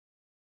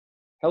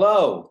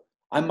Hello,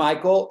 I'm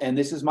Michael, and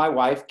this is my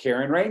wife,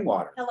 Karen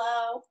Rainwater.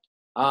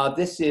 Hello.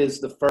 This is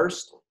the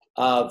first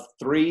of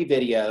 3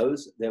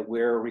 videos that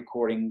we're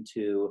recording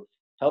to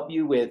help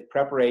you with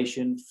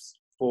preparations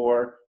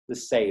for the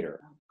Seder.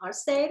 Our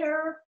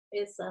Seder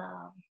is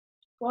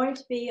going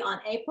to be on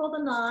April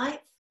the 9th.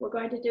 We're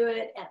going to do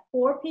it at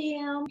 4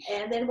 p.m.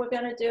 and then we're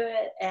going to do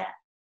it at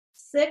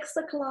 6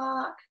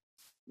 o'clock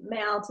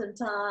Mountain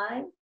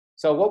Time.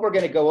 So what we're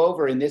going to go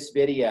over in this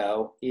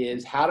video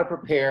is how to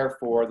prepare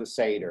for the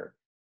Seder.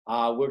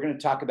 We're going to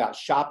talk about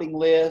shopping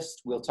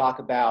lists. We'll talk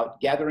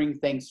about gathering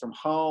things from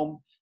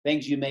home,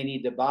 things you may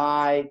need to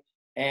buy,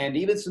 and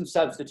even some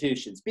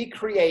substitutions. Be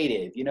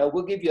creative. You know,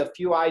 we'll give you a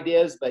few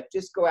ideas, but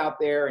just go out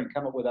there and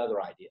come up with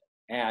other ideas.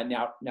 And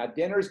now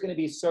dinner is going to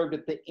be served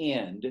at the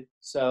end.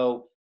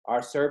 So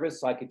our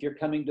service, like if you're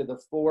coming to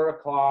the 4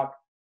 o'clock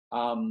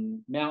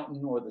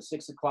Mountain or the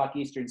 6 o'clock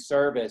Eastern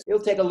service,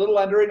 it'll take a little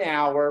under an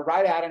hour,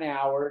 right at an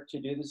hour to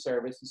do the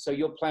service. And so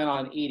you'll plan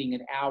on eating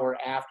an hour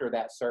after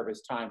that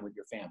service time with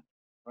your family,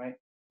 right?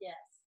 Yes.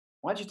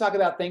 Why don't you talk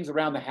about things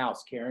around the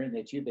house, Karen,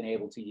 that you've been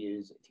able to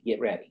use to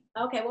get ready?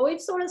 Okay, well, we've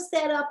sort of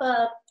set up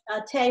a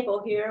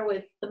table here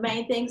with the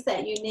main things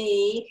that you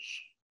need.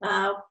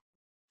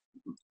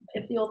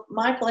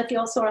 Michael, if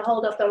you'll sort of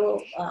hold up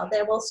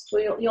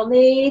you'll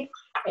need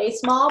a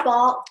small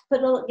bowl.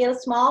 Get a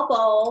small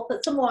bowl,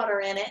 put some water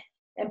in it,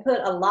 and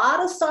put a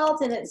lot of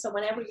salt in it. So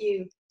whenever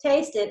you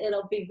taste it,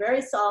 it'll be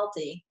very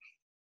salty.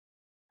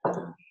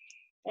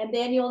 And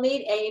then you'll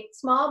need a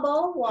small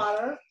bowl of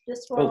water,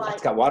 just for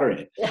It's got water in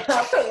it. Yeah,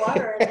 I'll put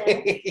water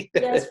in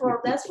there.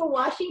 That's for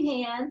washing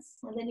hands.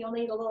 And then you'll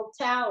need a little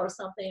towel or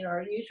something,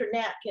 or use your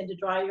napkin to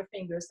dry your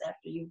fingers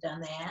after you've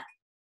done that.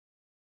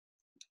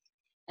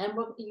 And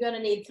you're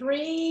going to need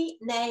 3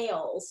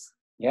 nails.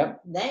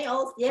 Yep.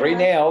 Nails, yeah. 3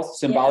 nails,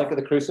 symbolic of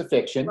the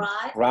crucifixion.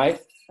 Right.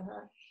 Right.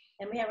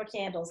 And we have our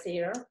candles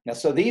here. Now,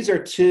 so these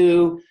are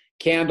 2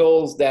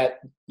 candles that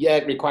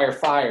yet require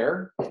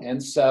fire,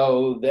 and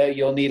so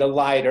you'll need a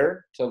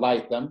lighter to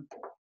light them,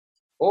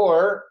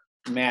 or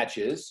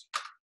matches,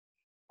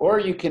 or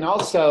you can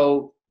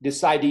also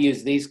decide to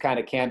use these kind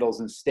of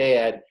candles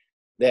instead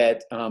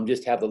that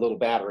just have the little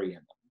battery in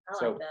them.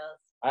 I like those.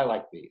 I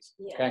like these.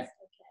 Yes. Okay.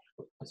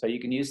 So you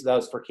can use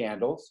those for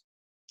candles.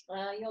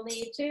 You'll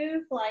need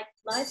 2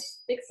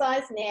 nice big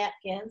size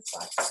napkins,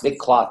 Big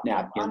cloth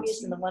napkins. I'm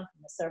using the one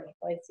from the serving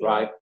place here.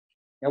 Right.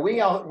 Now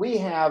we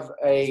have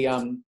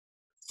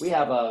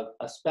a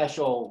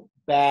special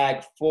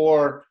bag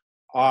for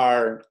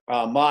our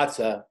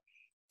matzah,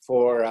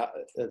 for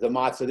the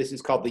matzah. This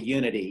is called the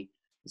Unity.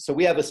 So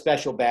we have a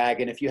special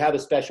bag, and if you have a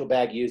special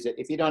bag, use it.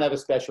 If you don't have a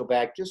special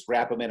bag, just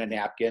wrap them in a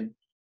napkin.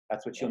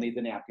 That's what you'll need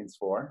the napkins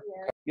for.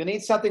 Yeah. You'll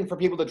need something for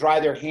people to dry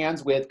their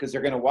hands with, because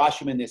they're going to wash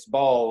them in this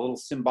bowl, a little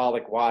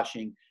symbolic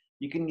washing.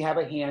 You can have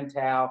a hand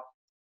towel.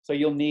 So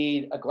you'll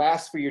need a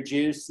glass for your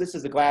juice. This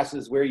is the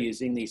glasses we're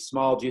using, these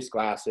small juice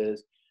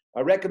glasses.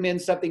 I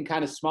recommend something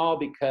kind of small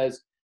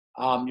because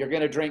you're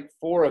going to drink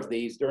 4 of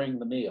these during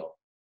the meal.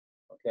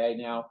 Okay,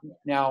 now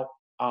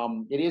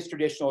it is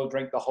traditional to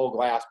drink the whole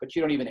glass, but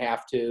you don't even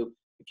have to.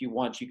 If you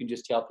want, you can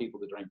just tell people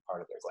to drink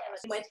part of their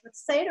glass. With the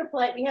Seder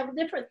plate, we have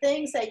different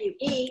things that you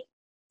eat.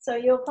 So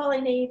you'll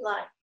probably need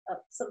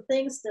some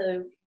things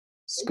to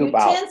Scoop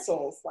out.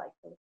 Utensils, like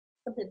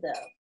something to,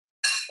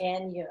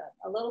 and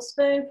a little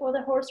spoon for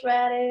the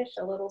horseradish,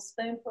 a little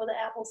spoon for the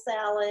apple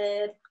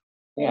salad.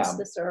 Yeah.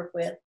 To serve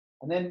with.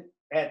 And then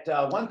at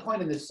one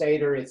point in the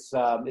Seder, it's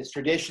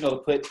traditional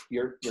to put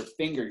your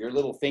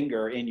little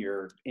finger in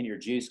your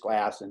juice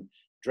glass and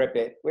drip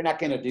it. We're not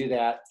going to do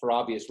that for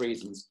obvious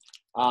reasons.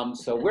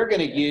 So we're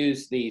going to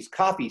use these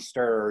coffee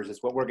stirrers is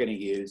what we're going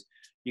to use.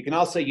 You can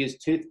also use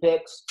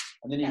toothpicks,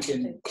 and then you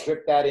can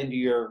drip that into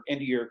your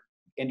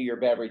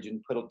beverage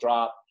and put a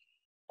drop,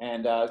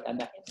 and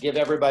give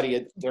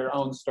everybody their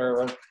own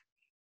stirrer.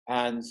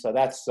 And so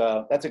that's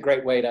a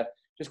great way to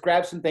just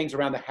grab some things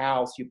around the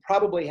house. You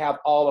probably have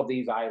all of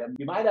these items.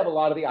 You might have a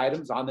lot of the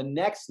items on the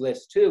next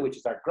list too, which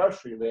is our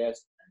grocery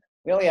list.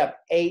 We only have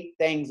 8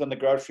 things on the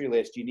grocery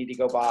list you need to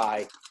go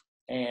buy,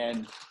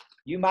 and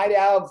you might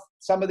have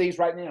some of these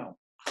right now.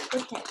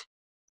 Okay.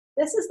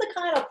 This is the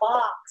kind of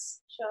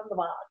box. Show them the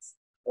box.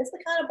 This is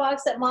the kind of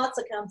box that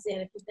matzah comes in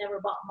if you've never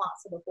bought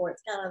matzah before.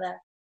 It's kind of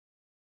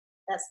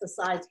that's the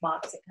size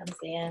box it comes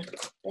in.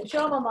 Then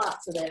show them a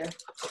matzah there.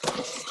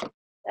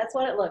 That's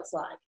what it looks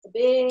like. It's a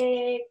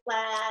big,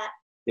 flat,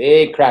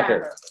 big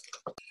cracker.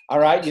 All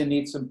right, you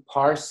need some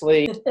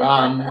parsley,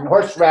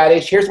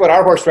 horseradish. Here's what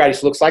our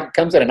horseradish looks like. It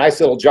comes in a nice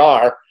little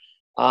jar.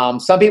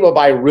 Some people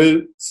buy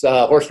roots,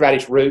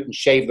 horseradish root, and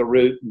shave the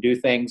root and do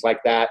things like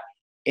that.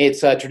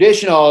 It's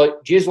traditional.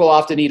 Jews will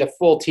often eat a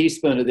full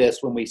teaspoon of this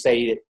when we say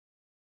eat it.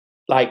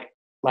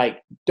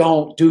 Like,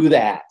 don't do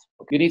that.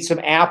 You need some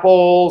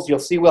apples. You'll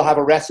see we'll have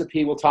a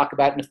recipe we'll talk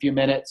about in a few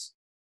minutes.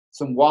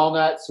 Some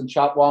walnuts, some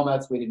chopped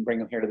walnuts. We didn't bring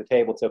them here to the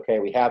table. It's okay.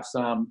 We have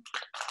some.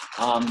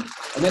 And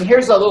then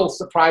here's a little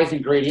surprise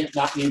ingredient.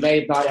 You may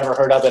have not ever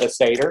heard of at a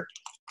Seder.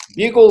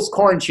 Bugles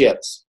corn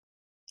chips.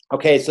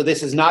 Okay, so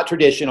this is not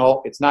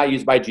traditional. It's not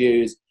used by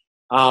Jews.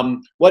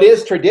 What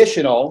is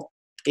traditional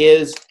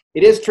is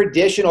it is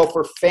traditional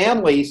for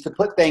families to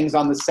put things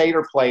on the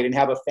Seder plate and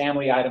have a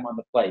family item on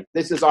the plate.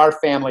 This is our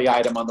family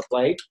item on the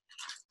plate.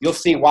 You'll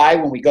see why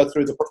when we go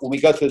through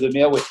the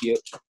meal with you.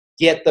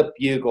 Get the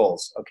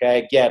bugles,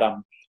 okay? Get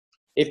them.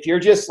 If you're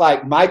just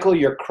like, Michael,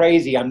 you're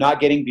crazy, I'm not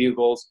getting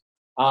bugles,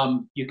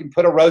 you can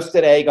put a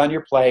roasted egg on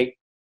your plate,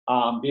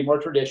 be more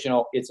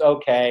traditional, it's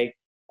okay.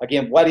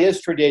 Again, what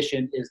is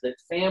tradition is that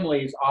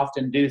families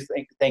often do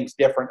things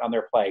different on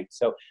their plate.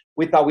 So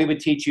we thought we would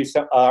teach you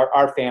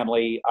our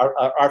family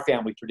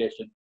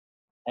tradition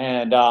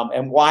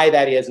and why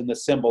that is and the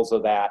symbols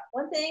of that.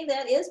 One thing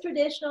that is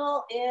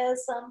traditional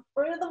is some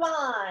fruit of the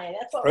vine.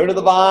 That's what Fruit of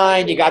the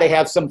vine. You got to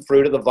have some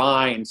fruit of the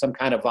vine, some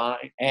kind of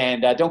vine,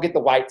 and don't get the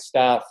white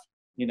stuff.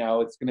 You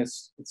know, it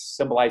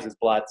symbolizes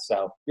blood.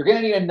 So you're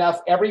going to need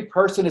enough. Every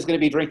person is going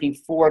to be drinking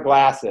 4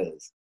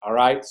 glasses. All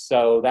right.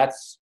 So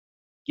that's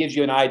gives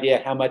you an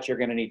idea how much you're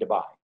going to need to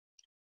buy.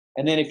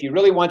 And then if you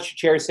really want your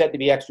cherry set to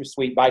be extra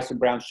sweet, buy some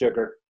brown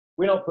sugar.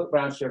 We don't put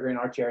brown sugar in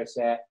our cherry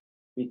set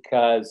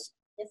because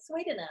it's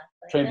sweet enough.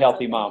 Trim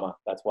Healthy Mama.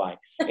 That's why.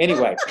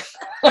 Anyway.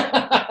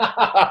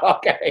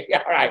 Okay.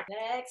 All right.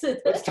 Next.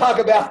 Let's talk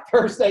about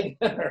Thursday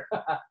dinner.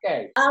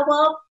 Okay.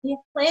 Well, you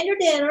plan your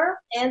dinner,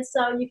 and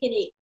so you can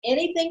eat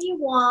anything you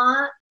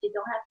want. You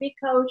don't have to be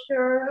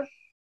kosher.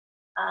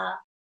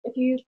 If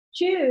you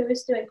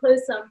choose to include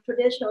some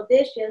traditional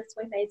dishes,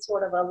 we made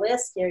sort of a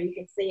list here. You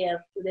can see of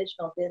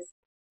traditional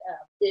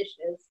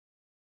dishes,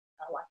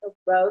 like a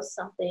roast,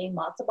 something,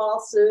 matzo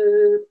ball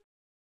soup.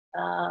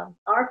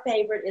 Our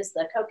favorite is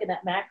the coconut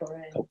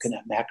macaroons.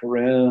 Coconut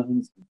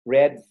macaroons,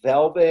 red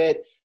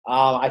velvet.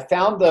 I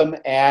found them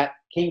at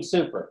King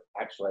Super,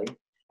 actually.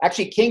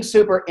 Actually, King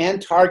Super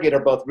and Target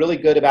are both really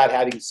good about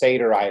having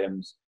Seder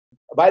items.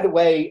 By the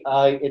way,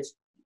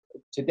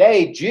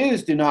 today,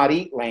 Jews do not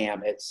eat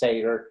lamb at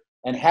Seder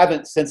and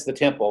haven't since the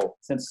temple,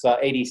 since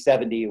AD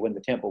 70 when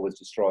the temple was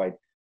destroyed.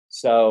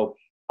 So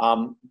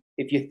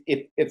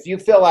if you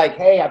feel like,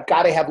 hey, I've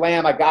got to have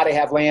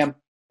lamb,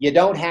 you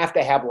don't have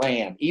to have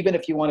lamb, even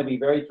if you want to be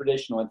very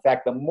traditional. In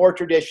fact, the more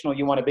traditional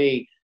you want to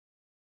be,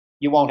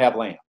 you won't have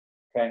lamb,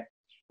 okay?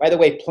 By the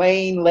way,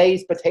 plain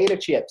Lay's potato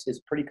chips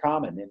is pretty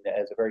common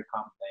as a very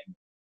common thing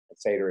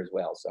at Seder as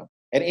well. So,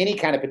 and any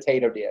kind of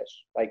potato dish,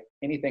 like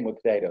anything with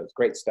potatoes,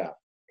 great stuff,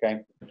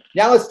 okay?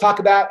 Now let's talk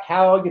about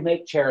how you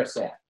make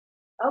charoset.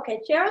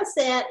 Okay,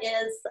 charoset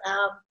is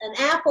an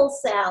apple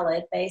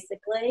salad,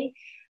 basically.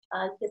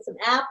 You get some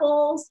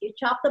apples, you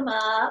chop them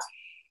up.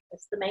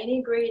 It's the main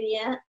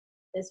ingredient.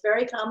 It's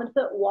very common to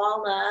put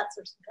walnuts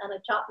or some kind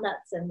of chopped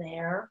nuts in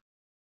there.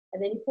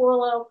 And then you pour a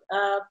little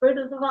fruit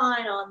of the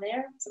vine on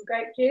there, some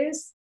grape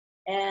juice.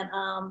 And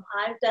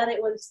I've done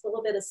it with just a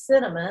little bit of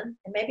cinnamon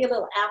and maybe a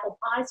little apple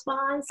pie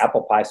spice.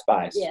 Apple pie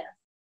spice. Yeah.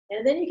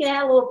 And then you can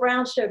add a little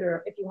brown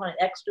sugar if you want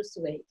it extra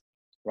sweet.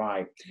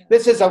 Right.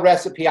 This is a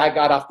recipe I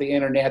got off the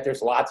internet.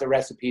 There's lots of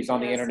recipes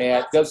on the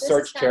internet. Go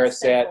search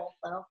charoset.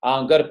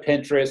 Go to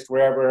Pinterest,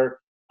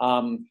 wherever.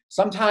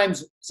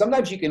 Sometimes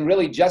you can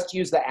really just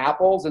use the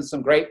apples and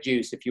some grape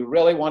juice if you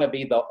really want to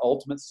be the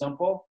ultimate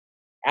simple.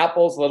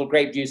 Apples, a little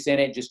grape juice in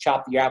it, just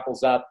chop the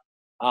apples up.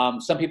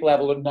 Some people have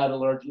a little nut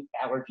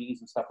allergies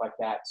and stuff like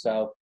that.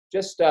 So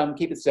just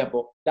keep it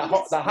simple.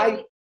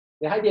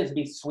 The idea is to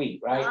be sweet,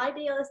 right? The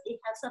idea is to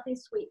have something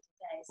sweet to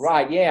taste.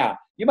 Right, yeah.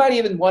 You might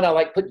even want to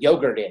like put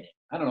yogurt in it.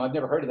 I don't know. I've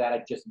never heard of that.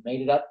 I just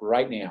made it up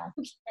right now.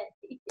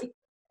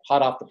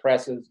 Hot off the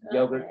presses,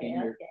 yogurt in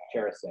your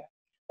charoset.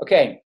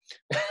 Okay,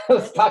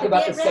 let's talk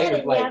about the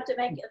Seder plate. You have to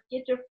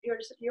get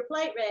your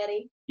plate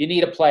ready. You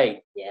need a plate.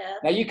 Yeah.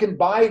 Now you can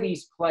buy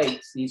these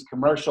plates, these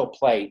commercial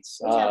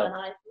plates.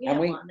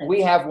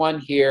 We have one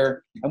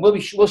here, and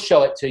we'll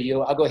show it to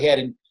you. I'll go ahead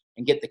and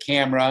get the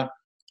camera,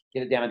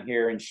 get it down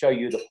here, and show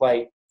you the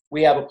plate.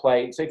 We have a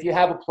plate. So if you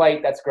have a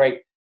plate, that's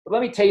great. But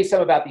let me tell you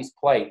something about these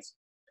plates.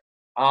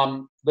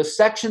 The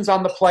sections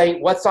on the plate,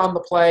 what's on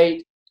the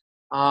plate,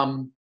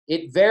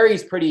 it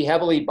varies pretty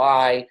heavily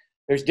by.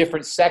 There's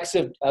different sects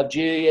of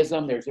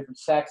Judaism. There's different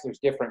sects. There's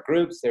different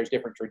groups. There's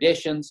different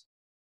traditions.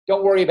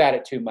 Don't worry about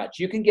it too much.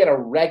 You can get a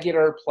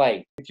regular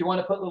plate. If you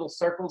want to put little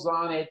circles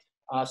on it,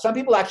 some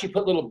people actually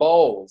put little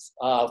bowls,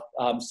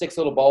 6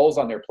 little bowls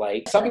on their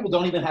plate. Some people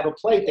don't even have a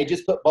plate. They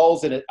just put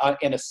bowls in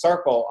a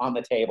circle on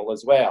the table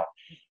as well.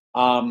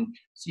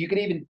 So you could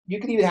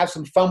even have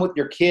some fun with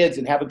your kids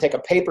and have them take a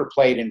paper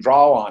plate and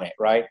draw on it,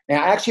 right?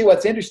 Now, actually,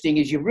 what's interesting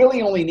is you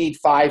really only need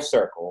 5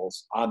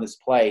 circles on this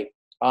plate.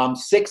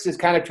 6 is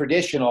kind of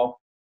traditional,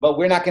 but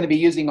we're not going to be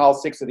using all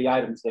 6 of the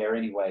items there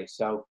anyway.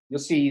 So you'll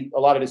see a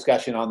lot of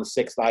discussion on the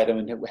 6th item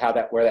and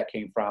where that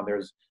came from.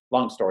 There's a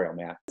long story on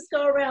that. Let's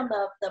go around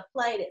the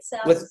plate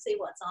itself and see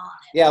what's on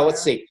it. Yeah,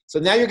 let's see. So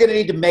now you're going to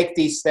need to make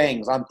these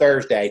things on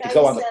Thursday to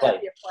go on the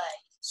plate.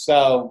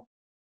 So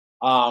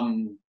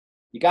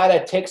you got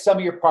to take some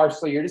of your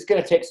parsley. You're just going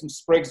to take some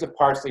sprigs of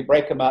parsley,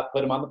 break them up,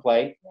 put them on the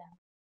plate. Yeah.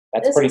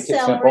 That's pretty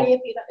simple. Celery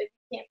if you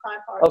can't find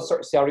parsley. Oh,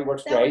 sorry, celery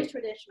works Celery's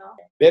great. Traditional.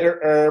 Bitter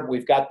herb.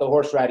 We've got the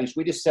horseradish.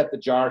 We just set the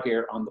jar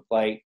here on the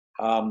plate.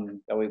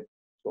 That's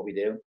what we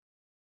do.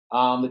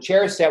 The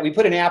cherisette, we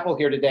put an apple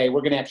here today.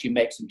 We're going to actually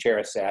make some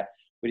cherisette.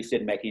 We just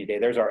didn't make any today.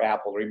 There's our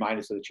apple to remind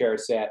us of the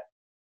cherisette.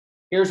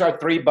 Here's our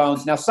 3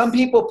 bones. Now, some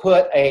people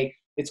put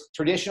it's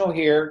traditional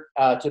here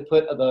to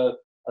put a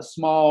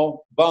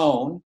small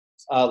bone,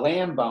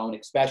 lamb bone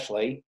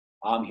especially,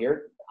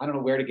 here. I don't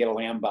know where to get a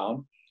lamb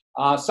bone.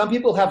 Some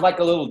people have like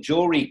a little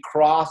jewelry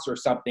cross or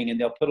something, and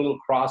they'll put a little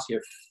cross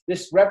here.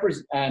 This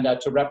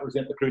to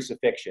represent the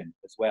crucifixion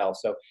as well.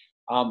 So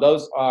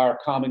those are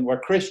common where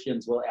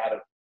Christians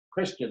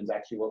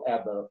actually will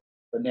add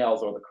the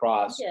nails or the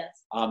cross.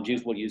 Yes.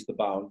 Jews will use the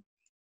bone.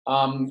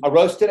 A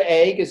roasted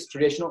egg is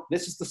traditional.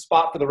 This is the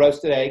spot for the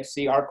roasted egg.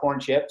 See our corn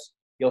chips.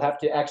 You'll have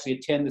to actually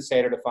attend the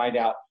Seder to find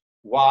out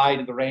why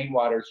do the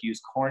Rainwaters use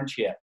corn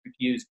chip.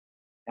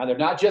 Now, they're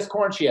not just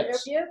corn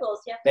chips. They're bugles.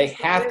 They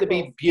have to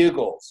be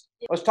bugles.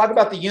 Let's talk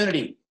about the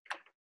unity.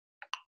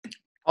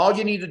 All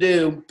you need to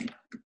do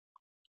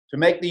to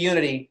make the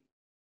unity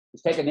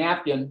is take a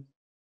napkin,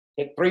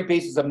 take 3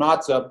 pieces of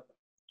matzah,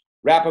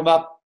 wrap them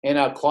up in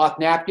a cloth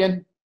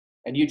napkin,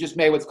 and you just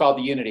made what's called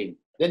the unity.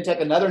 Then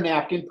take another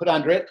napkin, put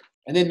under it,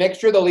 and then make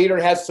sure the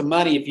leader has some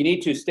money. If you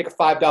need to, stick a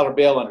 $5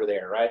 bill under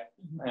there, right?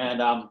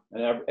 And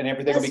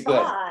everything will be good.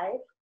 5.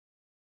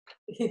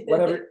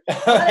 Whatever.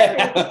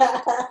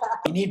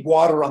 You need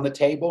water on the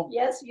table.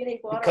 Yes, you need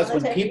water. Because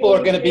when people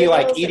are going to be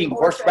like eating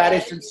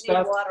horseradish and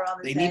stuff,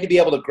 they need to be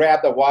able to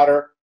grab the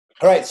water.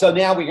 All right, so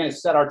now we're going to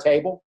set our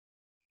table.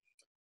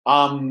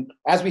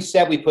 As we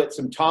said, we put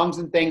some tongs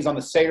and things on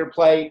the Seder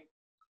plate.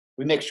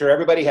 We make sure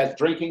everybody has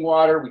drinking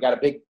water. We got a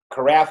big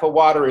carafe of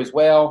water as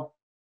well.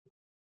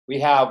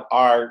 We have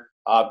our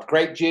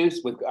grape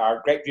juice with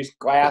our grape juice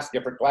glass,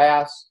 different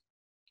glass.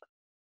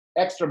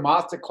 Extra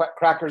matzah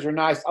crackers are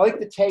nice. I like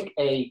to take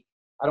I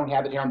don't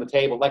have it here on the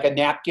table, like a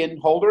napkin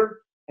holder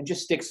and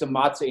just stick some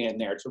matzah in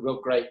there. It's a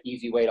real great,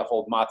 easy way to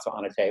hold matzah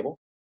on a table.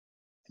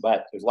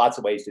 But there's lots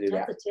of ways to do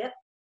that. That's a tip.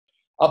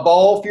 A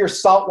bowl for your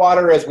salt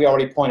water, as we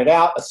already pointed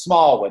out, a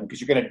small one because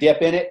you're going to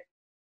dip in it.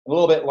 A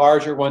little bit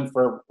larger one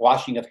for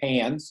washing of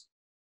hands.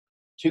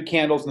 2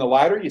 candles in the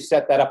lighter. You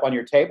set that up on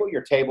your table.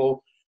 Your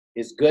table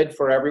is good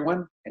for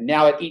everyone. And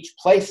now at each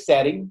place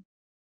setting,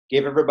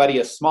 give everybody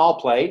a small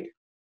plate,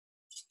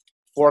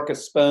 fork, a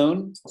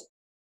spoon,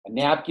 a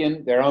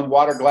napkin, their own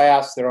water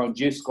glass, their own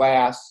juice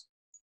glass,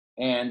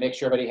 and make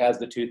sure everybody has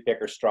the toothpick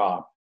or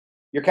straw.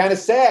 You're kind of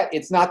set.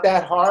 It's not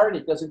that hard.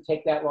 It doesn't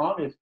take that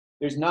long.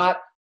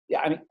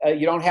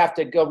 You don't have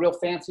to go real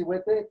fancy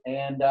with it,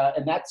 and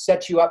that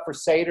sets you up for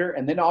Seder.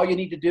 And then all you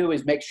need to do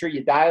is make sure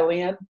you dial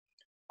in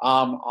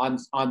on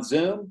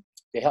Zoom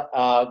to help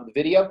the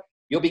video.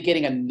 You'll be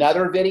getting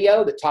another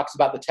video that talks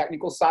about the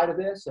technical side of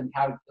this and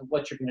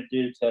what you're going to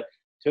do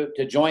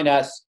to join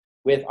us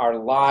with our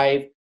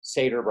live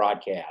Seder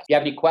broadcast. If you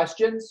have any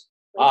questions,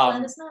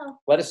 Let us know.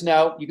 Let us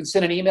know. You can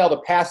send an email to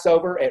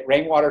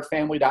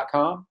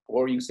passover@rainwaterfamily.com,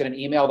 or you can send an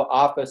email to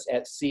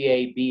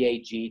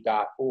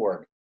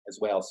office@cabag.org as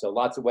well. So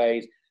lots of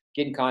ways.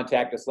 Get in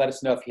contact us. Let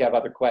us know if you have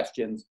other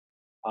questions.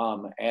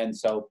 And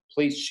so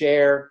please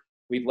share.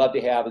 We'd love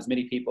to have as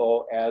many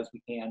people as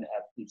we can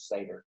at each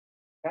Seder.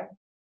 Okay?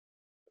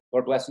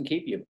 Lord bless and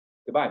keep you.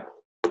 Goodbye.